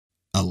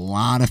A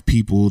lot of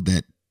people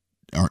that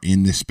are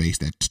in this space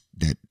that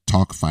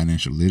talk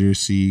financial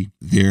literacy,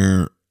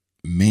 their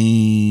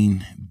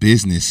main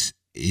business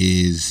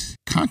is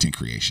content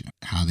creation.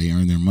 How they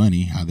earn their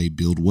money, how they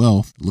build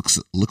wealth looks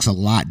a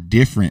lot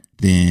different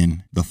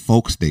than the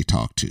folks they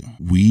talk to.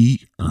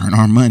 We earn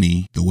our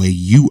money the way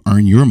you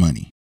earn your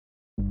money.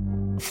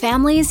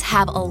 Families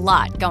have a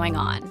lot going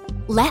on.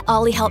 Let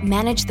Ollie help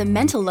manage the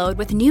mental load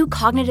with new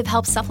cognitive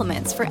help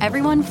supplements for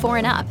everyone 4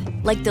 and up,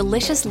 like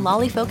delicious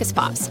Lolly Focus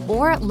Pops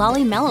or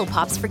Lolly Mellow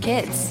Pops for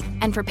kids.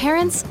 And for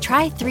parents,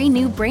 try 3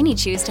 new Brainy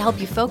Chews to help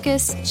you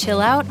focus,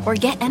 chill out, or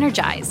get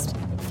energized.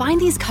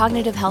 Find these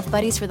cognitive health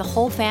buddies for the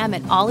whole fam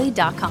at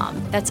ollie.com.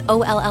 That's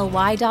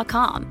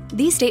OLLY.com.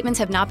 These statements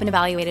have not been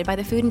evaluated by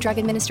the Food and Drug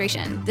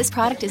Administration. This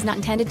product is not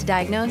intended to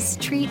diagnose,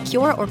 treat,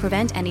 cure, or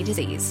prevent any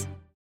disease.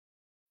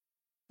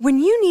 When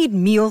you need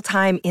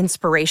mealtime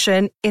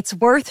inspiration, it's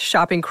worth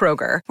shopping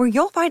Kroger, where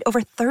you'll find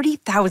over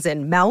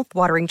 30,000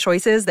 mouth-watering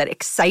choices that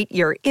excite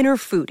your inner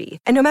foodie.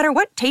 And no matter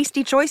what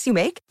tasty choice you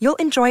make, you'll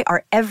enjoy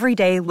our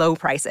everyday low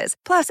prices,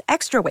 plus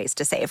extra ways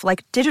to save,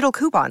 like digital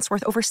coupons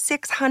worth over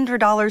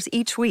 $600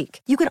 each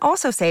week. You can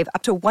also save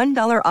up to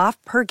 $1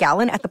 off per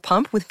gallon at the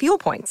pump with fuel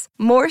points.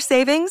 More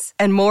savings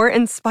and more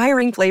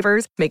inspiring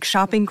flavors make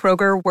shopping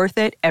Kroger worth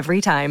it every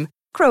time.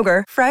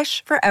 Kroger,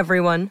 fresh for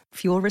everyone.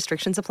 Fuel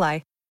restrictions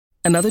apply.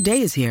 Another day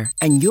is here,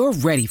 and you're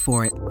ready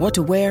for it. What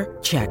to wear?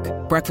 Check.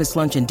 Breakfast,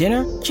 lunch, and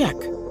dinner? Check.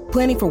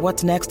 Planning for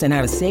what's next and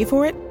how to save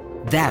for it?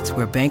 That's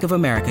where Bank of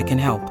America can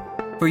help.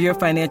 For your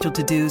financial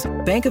to-dos,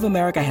 Bank of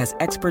America has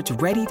experts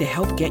ready to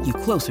help get you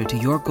closer to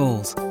your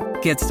goals.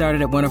 Get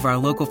started at one of our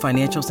local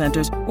financial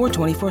centers or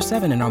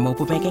 24/7 in our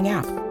mobile banking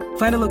app.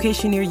 Find a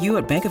location near you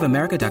at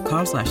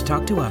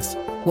bankofamerica.com/talktous.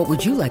 What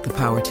would you like the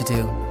power to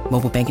do?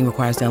 Mobile banking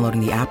requires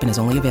downloading the app and is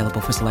only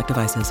available for select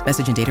devices.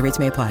 Message and data rates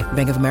may apply.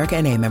 Bank of America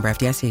N.A., member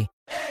FDIC.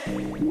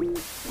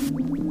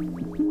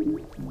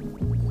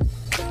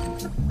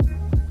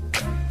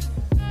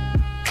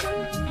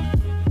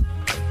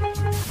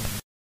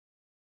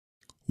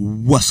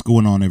 What's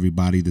going on,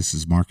 everybody? This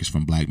is Marcus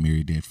from Black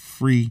Married Debt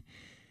Free,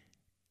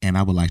 and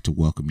I would like to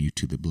welcome you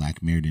to the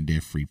Black Married and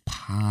Debt Free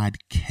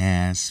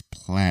podcast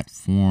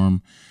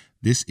platform.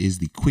 This is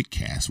the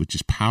Quickcast, which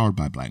is powered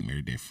by Black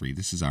Married Debt Free.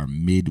 This is our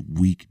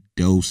midweek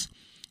dose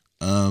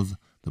of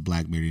the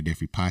Black Married and Debt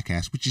Free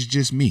podcast, which is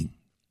just me,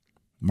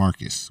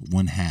 Marcus,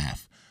 one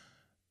half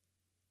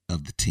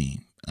of the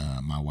team.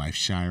 My wife,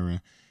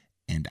 Shira,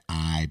 and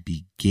I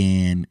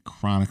began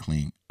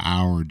chronicling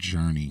our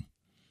journey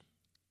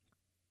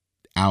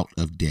out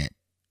of debt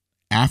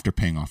after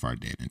paying off our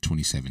debt in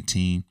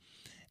 2017.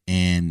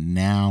 And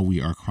now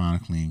we are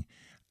chronicling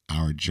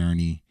our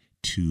journey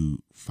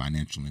to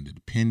financial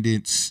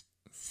independence,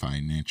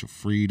 financial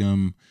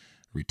freedom,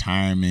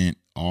 retirement,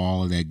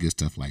 all of that good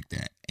stuff like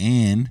that.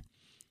 And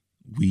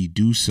we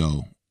do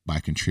so by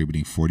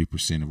contributing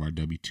 40% of our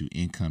W-2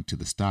 income to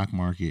the stock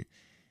market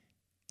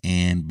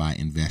and by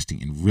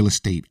investing in real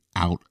estate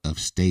out of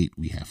state.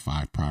 We have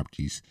 5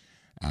 properties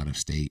out of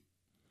state.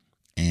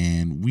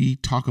 And we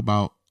talk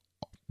about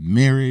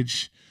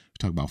marriage, we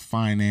talk about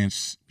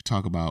finance, we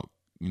talk about,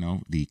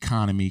 the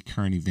economy,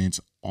 current events,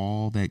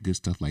 all that good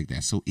stuff like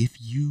that. So if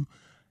you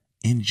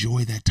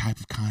enjoy that type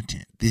of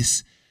content,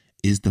 this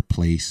is the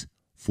place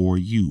for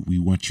you. We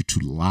want you to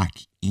lock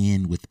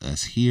in with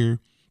us here.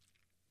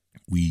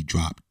 We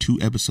drop 2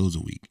 episodes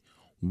a week,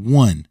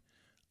 1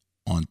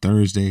 on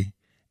Thursday,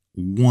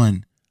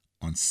 1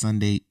 on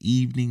Sunday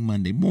evening,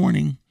 Monday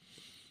morning,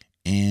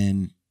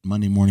 and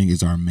Monday morning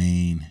is our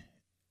main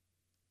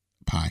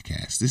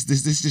podcast. This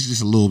is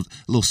just a little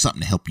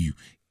something to help you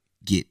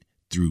get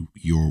through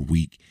your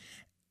week.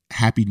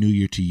 Happy New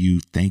Year to you.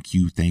 Thank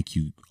you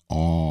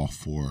all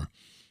for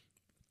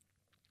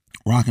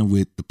rocking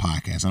with the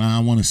podcast. And I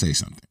want to say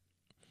something.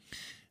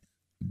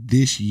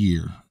 This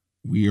year,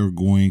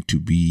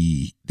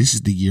 this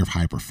is the year of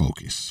hyper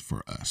focus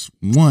for us.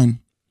 1,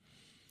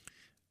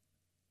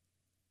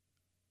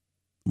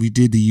 we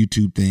did the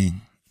YouTube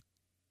thing.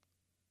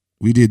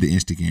 We did the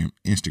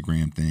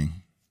Instagram thing.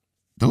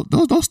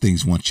 Those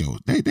things want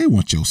they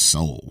want your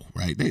soul,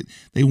 right?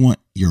 They want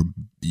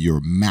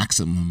your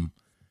maximum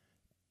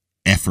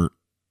effort.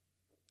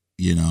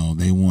 They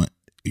want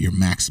your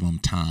maximum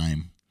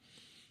time.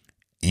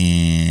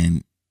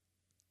 And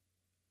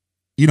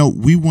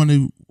we want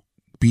to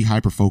be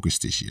hyper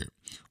focused this year.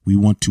 We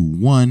want to,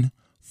 1,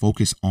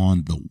 focus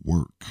on the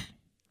work.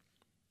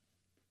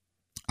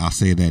 I'll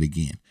say that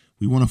again.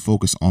 We want to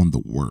focus on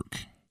the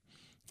work.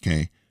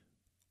 Okay.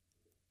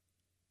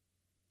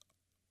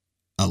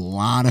 A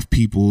lot of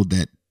people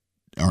that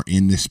are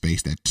in this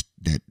space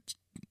that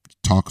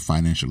talk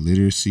financial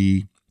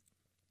literacy,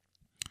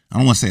 I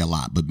don't want to say a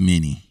lot, but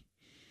many,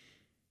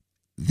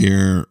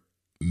 their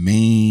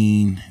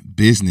main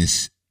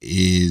business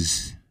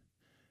is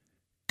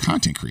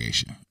content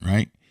creation,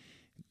 right?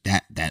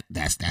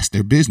 That's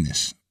their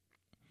business.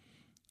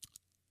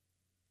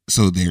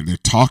 So they're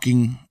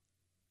talking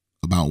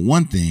about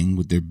one thing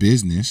with their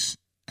business,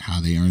 how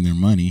they earn their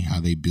money, how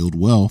they build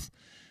wealth.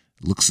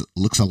 Looks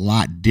a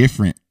lot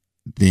different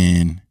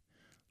than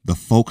the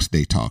folks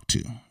they talk to.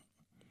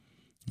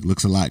 It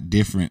looks a lot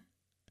different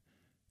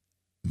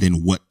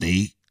than what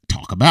they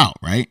talk about,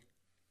 right?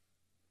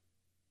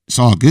 It's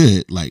all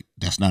good. Like,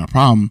 that's not a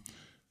problem.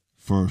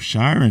 For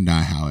Shira and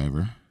I,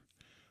 however,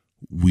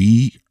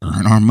 we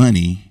earn our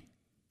money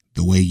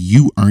the way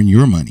you earn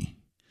your money.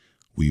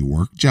 We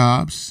work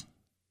jobs.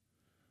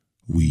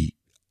 We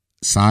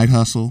side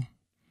hustle.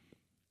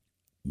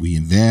 We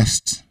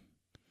invest.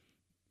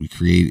 We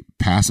create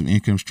passive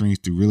income streams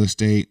through real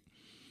estate.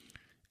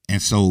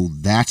 And so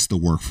that's the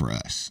work for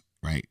us,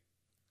 right?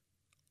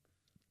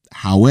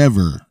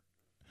 However,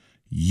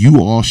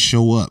 you all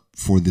show up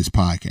for this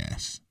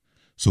podcast.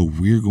 So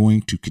we're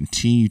going to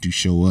continue to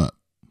show up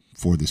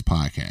for this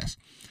podcast.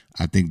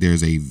 I think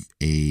there's a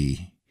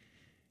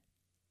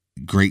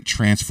great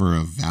transfer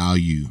of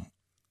value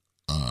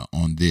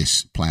on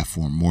this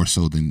platform, more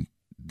so than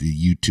the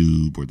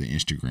YouTube or the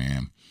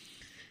Instagram.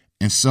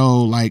 And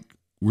so, like,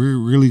 we're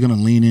really going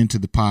to lean into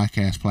the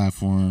podcast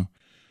platform,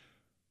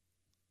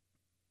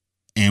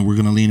 and we're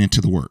going to lean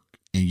into the work.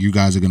 And you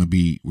guys we're going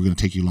to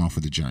take you along for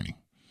the journey.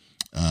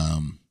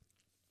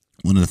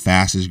 One of the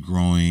fastest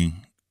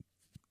growing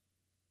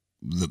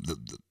the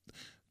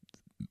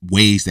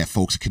ways that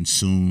folks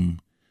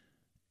consume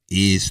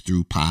is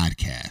through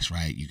podcasts,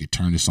 right? You could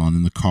turn this on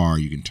in the car.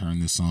 You can turn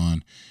this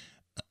on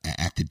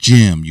at the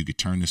gym. You could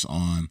turn this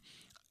on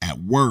at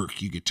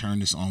work. You could turn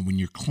this on when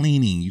you're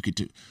cleaning. You could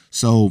do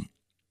so.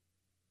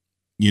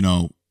 You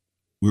know,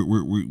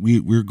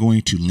 we're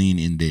going to lean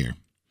in there.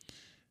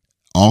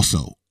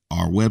 Also,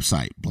 our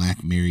website,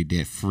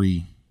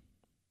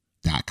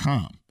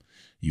 blackmarrieddebtfree.com.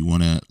 You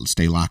want to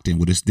stay locked in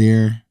with us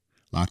there,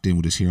 locked in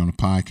with us here on the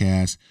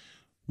podcast.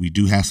 We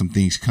do have some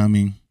things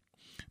coming,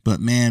 but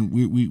man,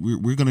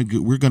 we're gonna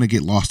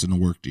get lost in the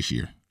work this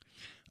year.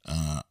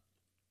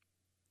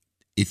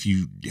 If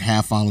you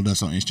have followed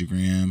us on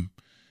Instagram,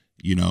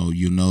 you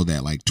know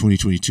that like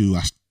 2022,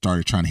 I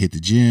started trying to hit the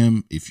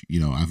gym.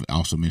 I've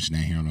also mentioned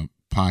that here on the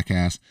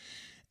podcast,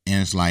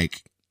 and it's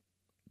like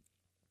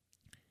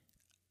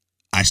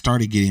I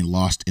started getting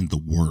lost in the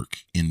work,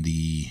 in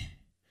the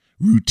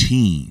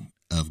routine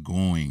of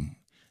going,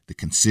 the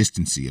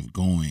consistency of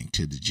going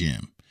to the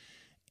gym.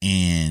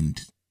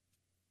 And,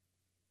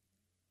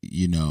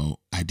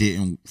 I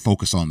didn't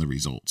focus on the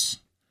results,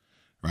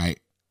 right?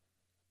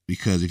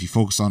 Because if you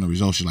focus on the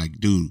results, you're like,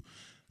 dude,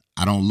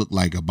 I don't look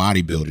like a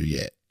bodybuilder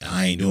yet.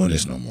 I ain't doing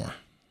this no more.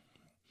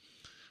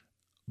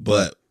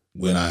 But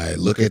when I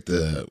look at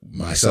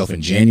myself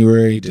in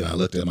January, then I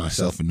looked at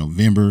myself in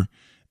November,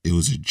 it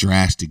was a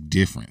drastic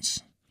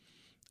difference.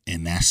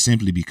 And that's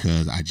simply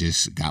because I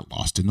just got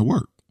lost in the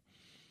work.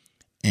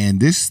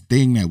 And this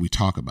thing that we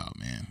talk about,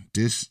 man,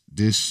 this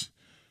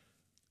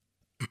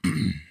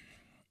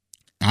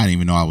I didn't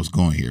even know I was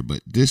going here, but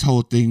this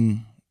whole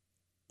thing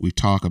we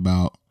talk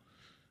about,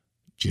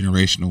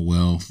 generational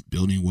wealth,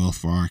 building wealth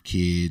for our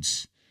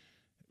kids,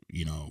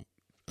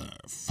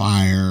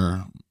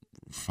 FIRE,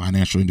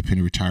 financial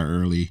independent, retire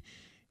early,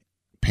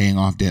 paying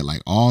off debt,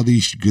 like all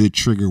these good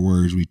trigger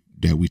words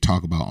that we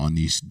talk about on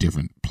these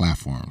different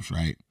platforms,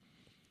 right?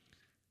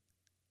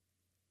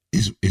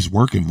 Is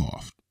work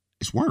involved.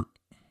 It's work.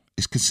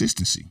 It's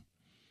consistency.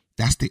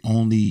 That's the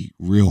only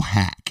real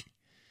hack.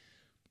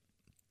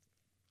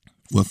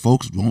 What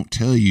folks won't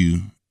tell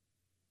you,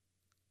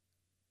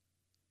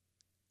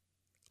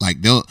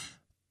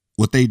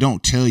 what they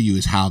don't tell you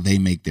is how they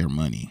make their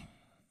money.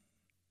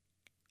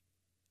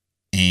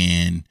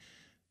 And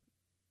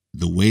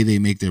the way they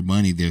make their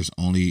money, there's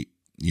only,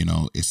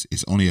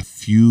 it's only a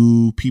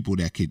few people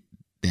that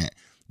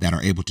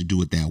are able to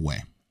do it that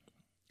way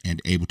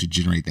and able to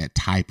generate that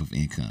type of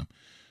income.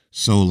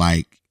 So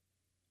like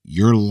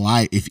your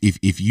life,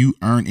 if you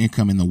earn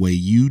income in the way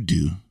you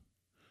do,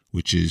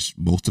 which is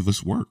most of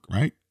us work,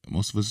 right?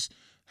 Most of us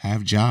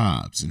have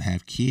jobs and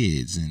have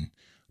kids and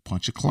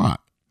punch a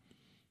clock.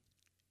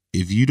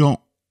 If you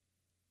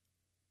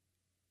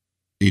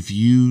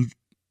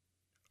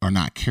are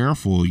not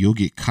careful, you'll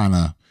get kind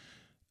of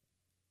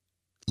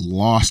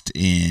lost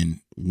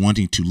in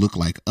wanting to look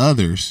like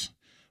others,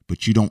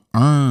 but you don't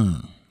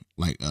earn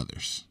like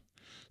others.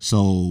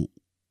 So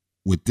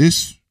with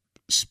this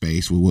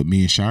space, with what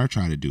me and Shire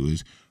try to do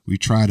is we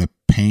try to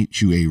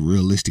paint you a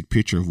realistic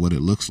picture of what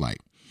it looks like.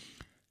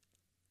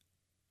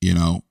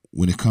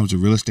 When it comes to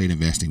real estate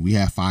investing, we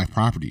have 5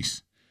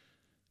 properties.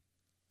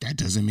 That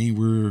doesn't mean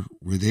we're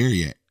there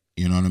yet.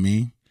 You know what I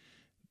mean?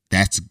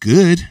 That's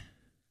good.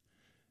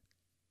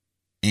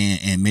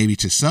 And maybe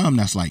to some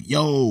that's like,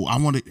 yo, I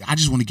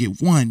just want to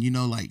get one,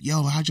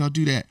 yo, how'd y'all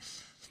do that?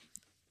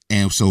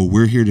 And so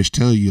we're here to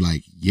tell you,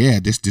 like, yeah,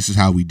 this is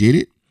how we did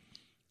it.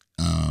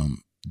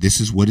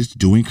 This is what it's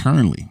doing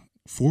currently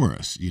for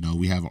us.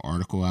 We have an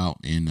article out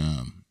in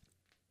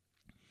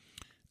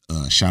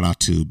shout out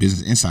to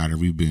Business Insider.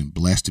 We've been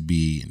blessed to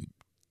be in,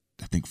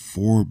 I think,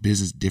 4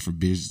 different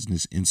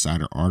Business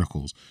Insider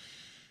articles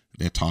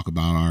that talk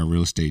about our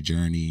real estate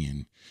journey,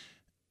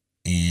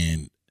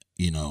 and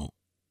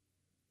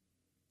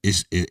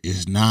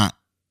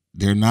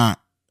they're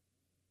not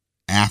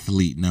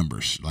athlete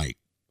numbers. Like,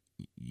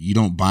 you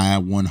don't buy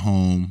one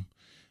home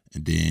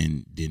and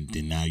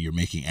then now you're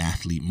making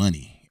athlete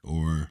money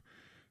or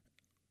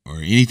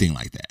anything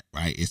like that,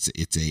 right?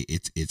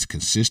 It's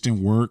consistent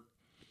work.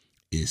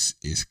 Is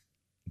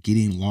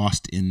getting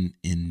lost in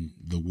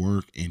the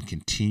work and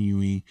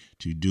continuing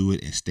to do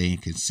it and staying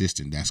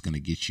consistent. That's going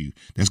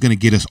to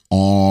get us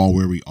all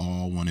where we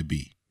all want to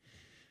be,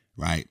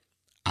 right?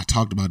 I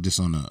talked about this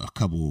on a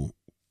couple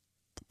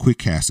quick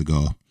casts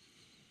ago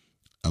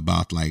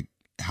about like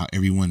how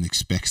everyone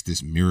expects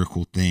this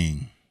miracle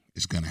thing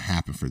is going to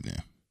happen for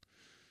them.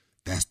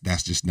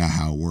 That's just not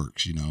how it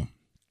works, you know.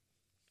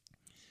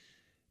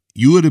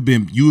 You would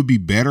be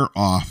better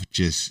off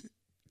just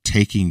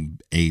taking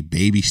a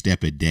baby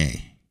step a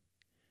day.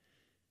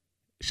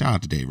 Shout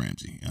out to Dave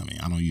Ramsey. I mean,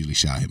 I don't usually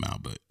shout him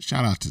out, but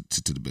shout out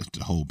to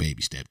the whole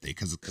baby step thing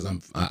because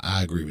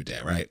I agree with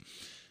that, right?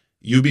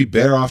 You'd be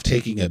better off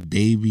taking a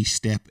baby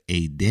step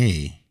a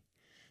day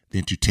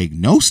than to take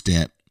no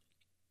step,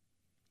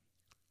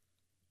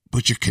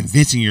 but you're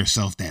convincing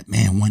yourself that,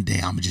 man, one day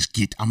I'm gonna just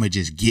get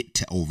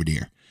to over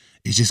there.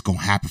 It's just gonna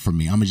happen for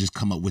me. I'm gonna just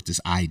come up with this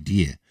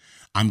idea.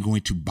 I'm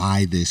going to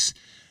buy this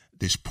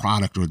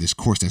product or this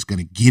course that's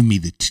gonna give me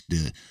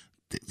the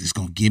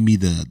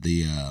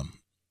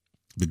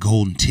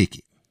golden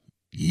ticket.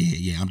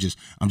 Yeah. I'm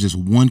just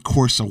one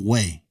course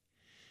away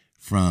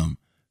from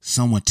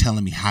someone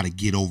telling me how to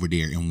get over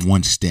there in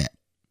one step.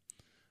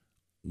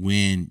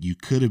 When you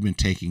could have been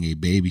taking a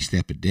baby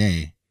step a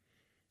day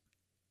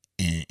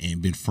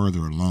and been further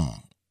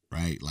along,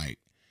 right? Like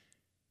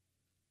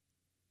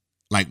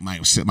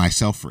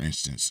myself, for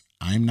instance,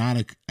 I'm not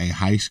a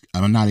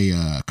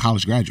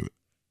college graduate,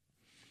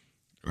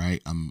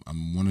 right? I'm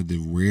one of the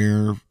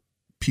rare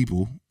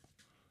people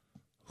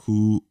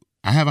who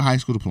I have a high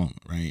school diploma,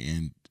 right?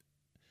 And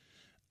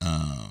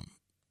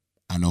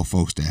I know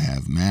folks that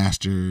have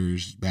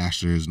masters,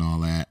 bachelors, and all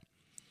that.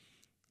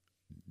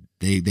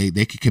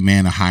 They could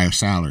command a higher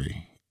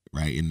salary,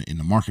 right, in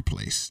the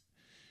marketplace,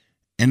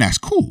 and that's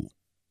cool.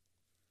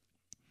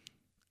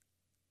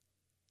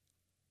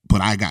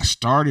 But I got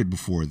started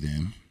before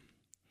them.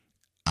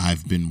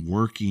 I've been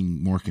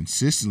working more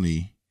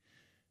consistently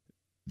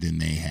than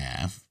they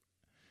have.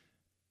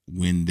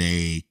 When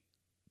they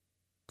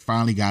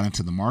finally got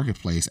into the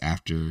marketplace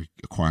after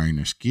acquiring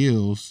their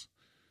skills,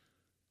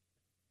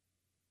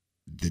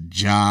 the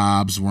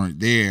jobs weren't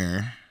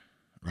there,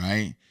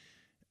 right?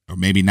 Or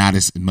maybe not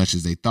as much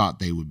as they thought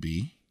they would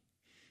be.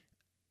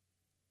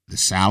 The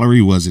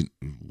salary wasn't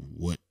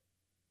what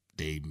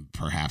they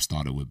perhaps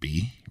thought it would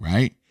be,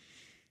 right?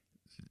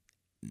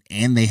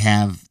 And they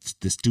have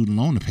the student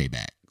loan to pay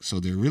back. So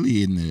they're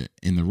really in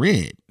the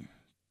red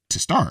to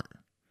start.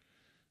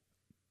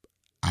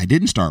 I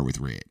didn't start with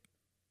red.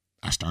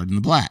 I started in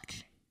the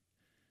black.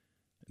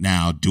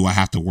 Now, do I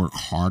have to work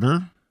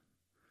harder?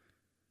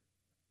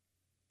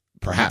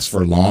 Perhaps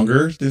for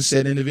longer than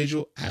said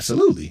individual?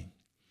 Absolutely.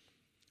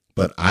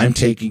 But I'm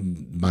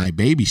taking my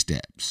baby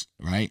steps,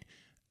 right?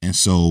 And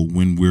so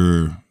when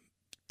we're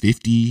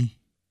 50,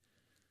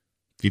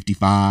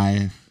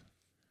 55,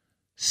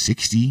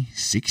 60,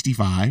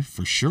 65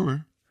 for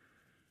sure,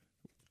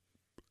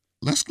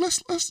 let's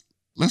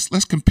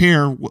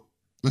compare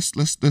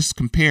let's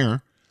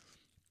compare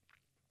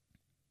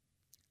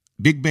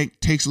Big Bank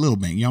Takes Little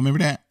Bank. Y'all remember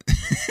that?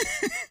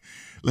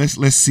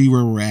 Let's see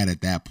where we're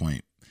at that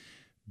point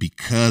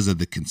because of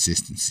the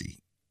consistency,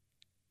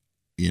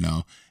 you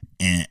know.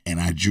 And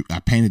I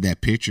painted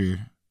that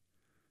picture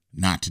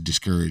not to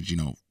discourage, you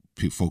know,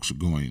 folks who are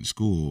going to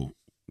school.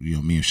 You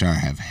know, me and Shire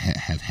have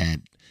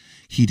had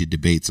heated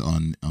debates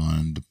on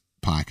the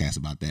podcast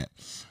about that.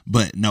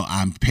 But no,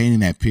 I'm painting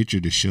that picture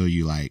to show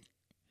you, like,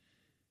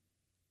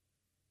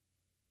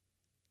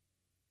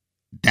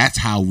 that's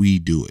how we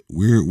do it.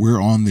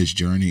 We're on this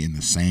journey in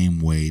the same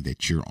way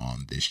that you're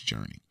on this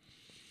journey.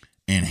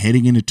 And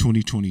heading into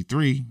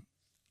 2023,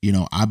 you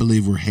know, I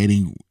believe we're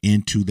heading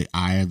into the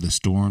eye of the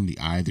storm, the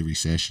eye of the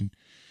recession.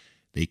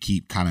 They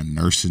keep kind of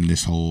nursing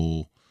this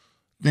whole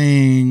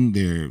thing.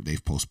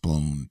 They've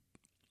postponed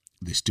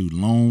the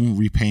student loan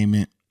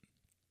repayment.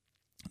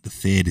 The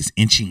Fed is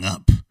inching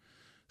up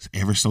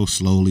ever so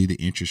slowly, the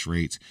interest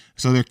rates.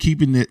 So they're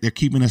keeping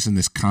us in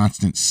this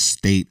constant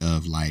state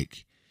of,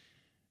 like,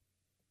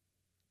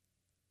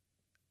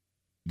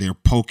 they're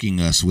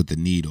poking us with the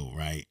needle,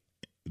 right?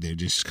 They're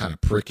just kind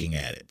of pricking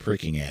at it,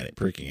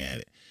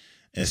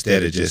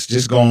 instead of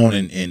just go on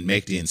and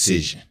make the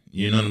incision.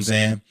 You know what I'm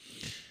saying?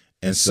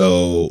 And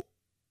so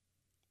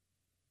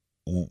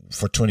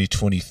for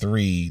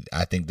 2023,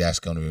 I think that's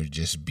going to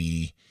just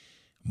be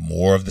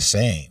more of the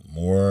same,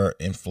 more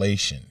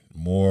inflation,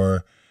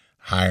 more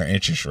higher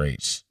interest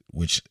rates,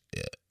 which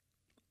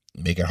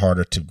make it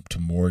harder to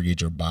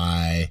mortgage or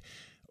buy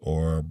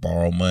or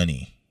borrow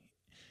money.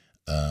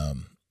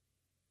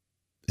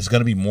 It's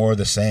going to be more of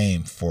the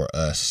same for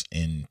us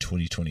in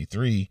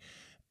 2023.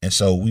 And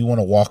so we want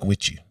to walk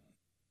with you.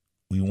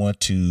 We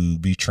want to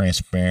be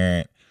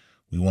transparent.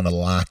 We want to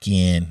lock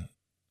in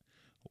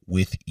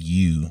with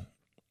you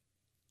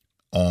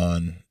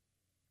on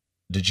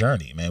the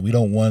journey, man. We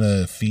don't want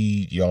to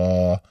feed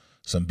y'all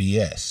some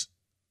BS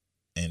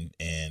and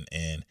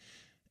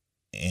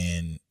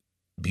and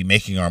be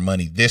making our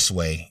money this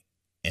way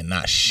and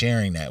not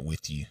sharing that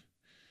with you,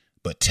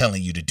 but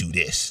telling you to do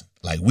this.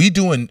 Like we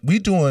doing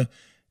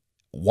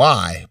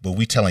Y, but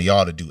we telling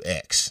y'all to do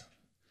X.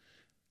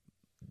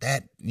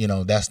 That,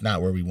 that's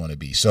not where we want to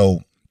be.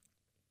 So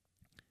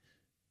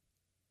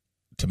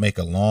to make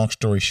a long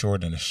story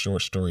short and a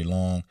short story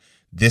long,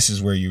 this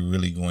is where you're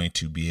really going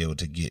to be able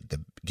to get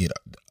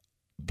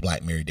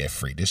Black Married Debt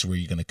Free. This is where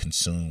you're going to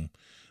consume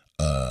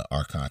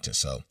our content.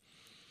 So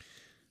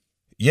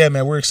yeah,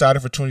 man, we're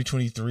excited for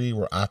 2023.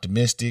 We're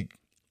optimistic.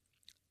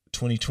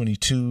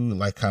 2022,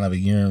 like kind of a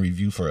year in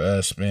review for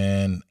us,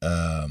 man.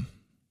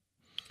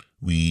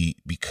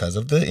 Because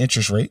of the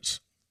interest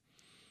rates,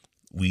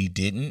 we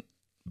didn't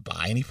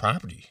buy any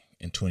property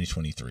in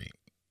 2023.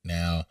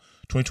 Now,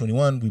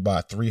 2021, we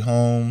bought 3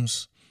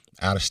 homes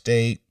out of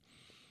state.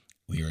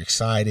 We were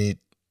excited.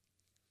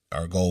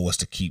 Our goal was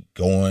to keep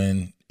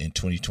going in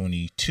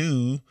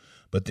 2022,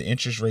 but the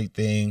interest rate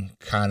thing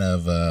kind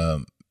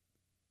of,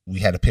 we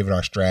had to pivot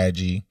our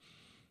strategy.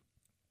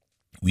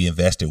 We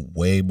invested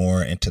way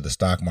more into the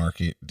stock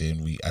market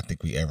than I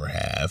think we ever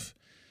have.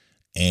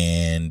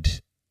 And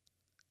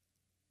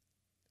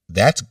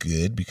that's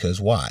good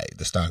because why?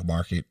 The stock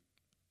market,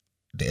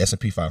 the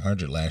S&P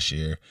 500 last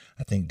year,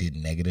 I think did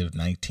negative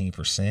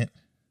 19%,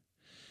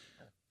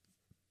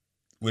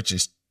 which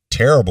is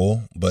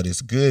terrible, but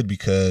it's good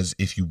because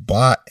if you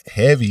bought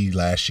heavy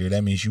last year,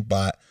 that means you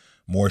bought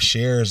more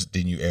shares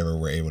than you ever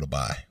were able to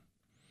buy.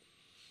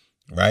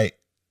 Right?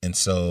 And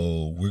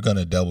so we're going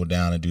to double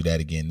down and do that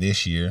again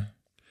this year.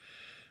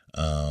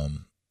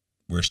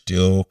 We're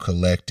still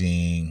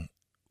collecting,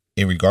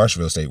 in regards to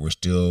real estate, we're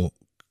still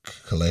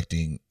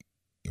collecting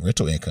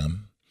rental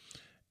income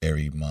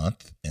every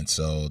month. And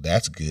so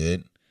that's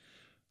good.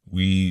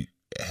 We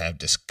have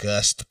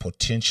discussed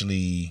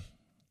potentially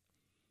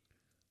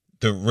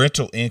the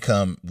rental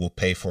income will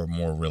pay for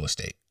more real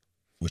estate,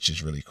 which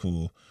is really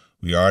cool.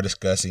 We are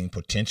discussing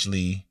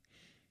potentially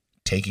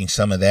taking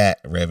some of that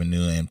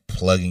revenue and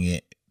plugging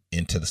it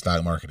into the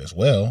stock market as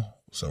well.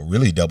 So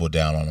really double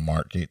down on the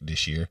market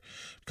this year,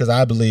 because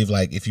I believe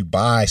like if you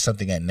buy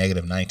something at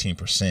negative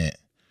 19%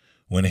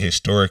 when it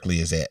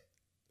historically is at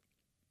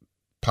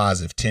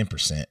positive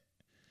 10%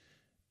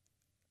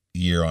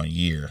 year on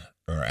year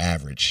or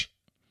average,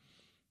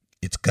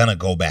 it's going to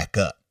go back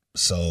up.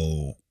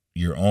 So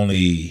you're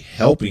only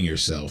helping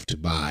yourself to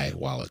buy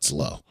while it's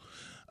low.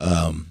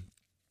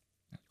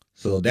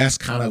 So that's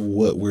kind of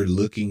what we're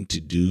looking to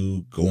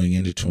do going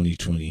into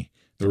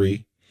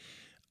 2023.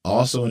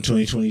 Also in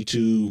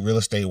 2022, real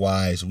estate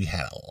wise, we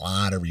had a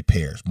lot of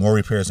repairs, more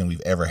repairs than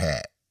we've ever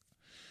had.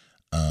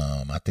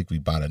 I think we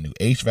bought a new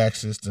HVAC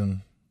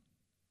system,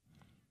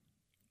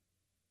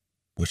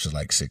 which is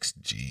like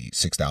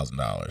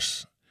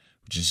 $6,000,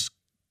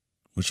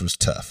 which was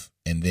tough.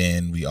 And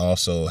then we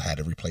also had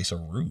to replace a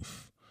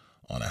roof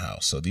on a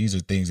house. So these are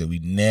things that we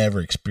never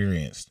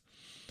experienced.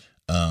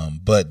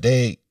 But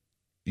they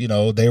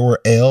were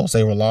L's,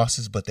 they were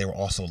losses, but they were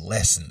also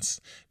lessons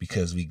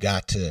because we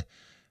got to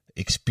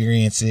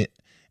experience it.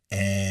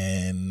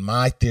 And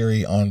my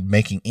theory on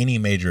making any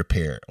major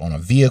repair on a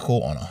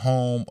vehicle, on a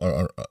home,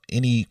 or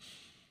anything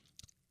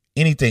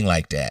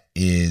like that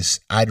is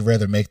I'd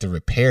rather make the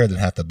repair than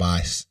have to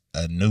buy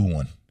a new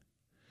one.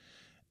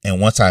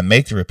 And once I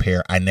make the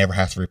repair, I never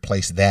have to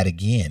replace that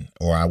again,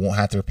 or I won't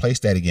have to replace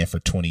that again for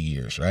 20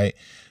 years, right?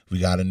 We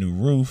got a new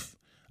roof.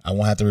 I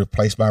won't have to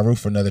replace my roof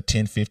for another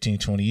 10, 15,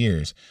 20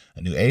 years.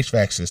 A new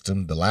HVAC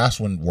system. The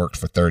last one worked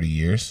for 30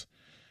 years.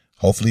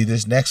 Hopefully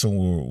this next one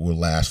will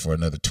last for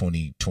another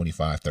 20,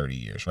 25, 30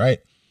 years, right?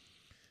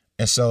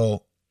 And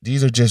so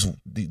these are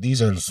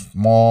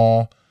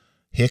small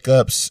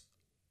hiccups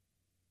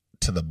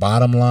to the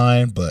bottom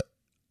line, but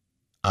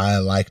I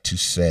like to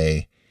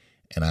say,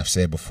 and I've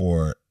said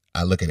before,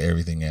 I look at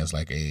everything as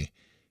like a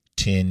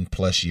 10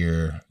 plus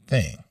year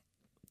thing.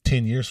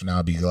 10 years from now,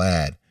 I'll be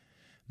glad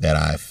that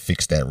I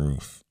fixed that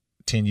roof.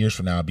 10 years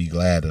from now, I'll be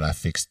glad that I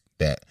fixed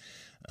that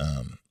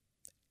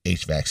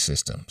HVAC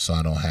system, so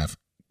I don't have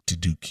to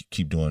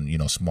keep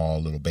doing,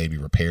 small little baby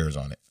repairs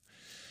on it.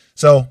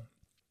 So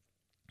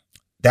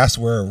that's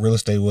where real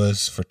estate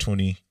was for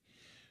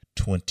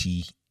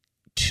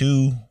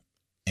 2022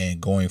 and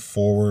going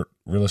forward,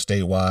 real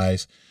estate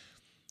wise.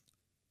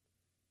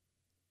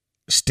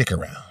 Stick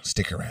around.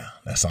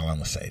 That's all I'm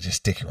gonna say. Just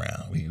stick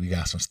around. We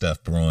got some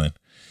stuff brewing.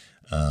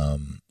 A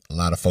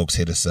lot of folks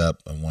hit us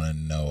up and want to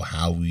know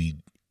how we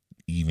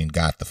even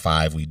got the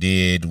 5 we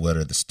did. What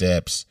are the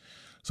steps?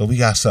 So we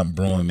got something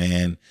brewing,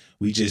 man.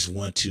 We just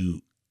want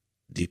to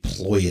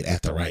deploy it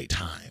at the right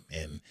time.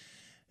 And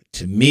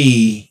to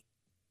me,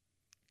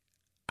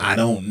 I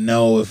don't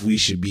know if we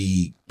should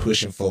be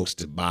pushing folks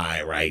to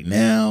buy right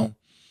now.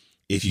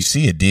 If you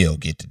see a deal,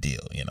 get the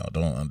deal.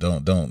 Don't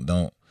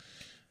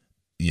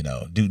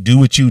do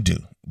what you do.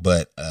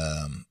 But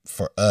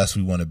for us,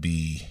 we want to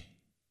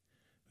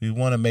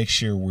make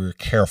sure we're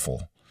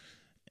careful,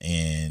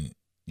 and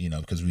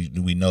because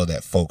we know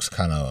that folks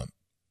kind of,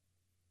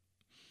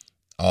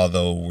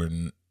 although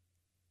we're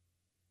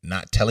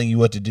not telling you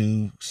what to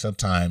do,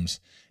 sometimes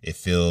it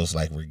feels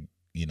like we're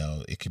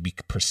it could be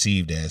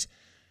perceived as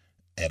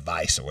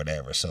advice or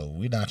whatever. So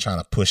we're not trying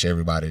to push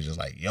everybody just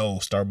like, yo,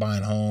 start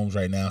buying homes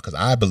right now. Cause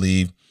I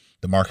believe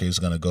the market is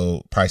going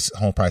to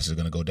home prices are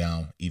going to go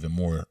down even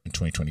more in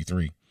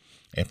 2023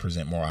 and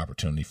present more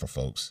opportunity for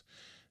folks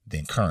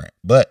than current.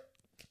 But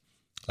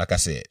like I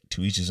said,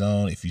 to each his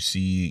own. If you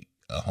see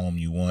a home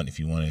you want, if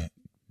you want to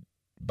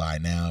buy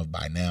now,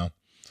 buy now.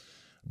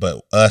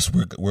 But us,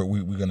 we're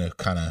going to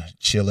kind of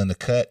chill in the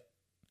cut,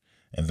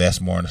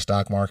 invest more in the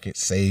stock market,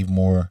 save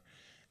more,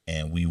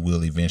 and we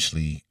will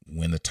eventually,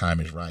 when the time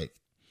is right,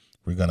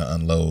 we're going to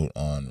unload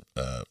on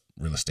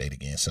real estate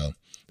again. So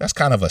that's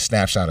kind of a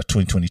snapshot of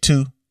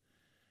 2022,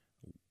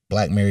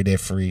 Black Married Debt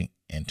Free,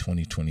 and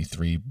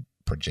 2023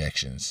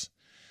 projections.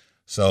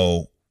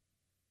 So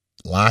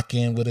lock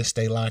in with us,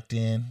 stay locked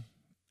in.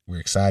 We're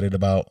excited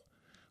about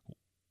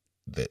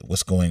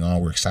what's going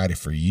on. We're excited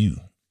for you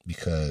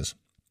because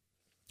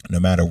no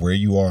matter where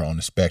you are on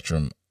the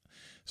spectrum,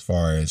 as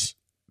far as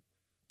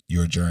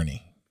your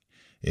journey,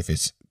 if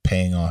it's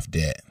paying off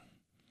debt,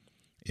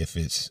 if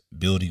it's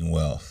building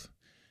wealth,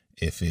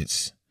 if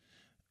it's,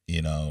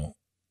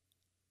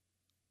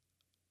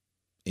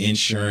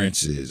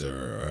 insurances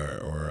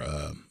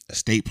or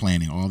estate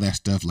planning, all that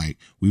stuff, like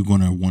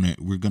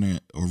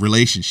or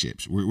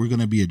relationships, we're going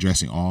to be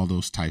addressing all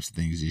those types of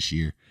things this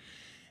year.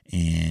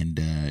 And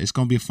it's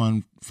going to be a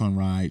fun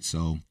ride.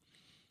 So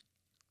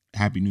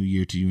Happy New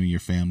Year to you and your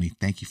family.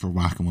 Thank you for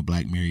rocking with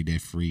Black Married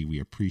Debt Free. We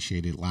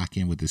appreciate it. Lock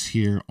in with us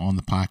here on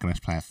the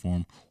podcast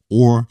platform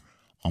or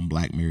on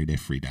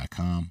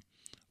blackmarrieddebtfree.com.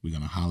 We're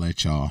going to holler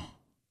at y'all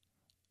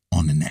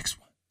on the next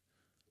one.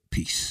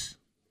 Peace.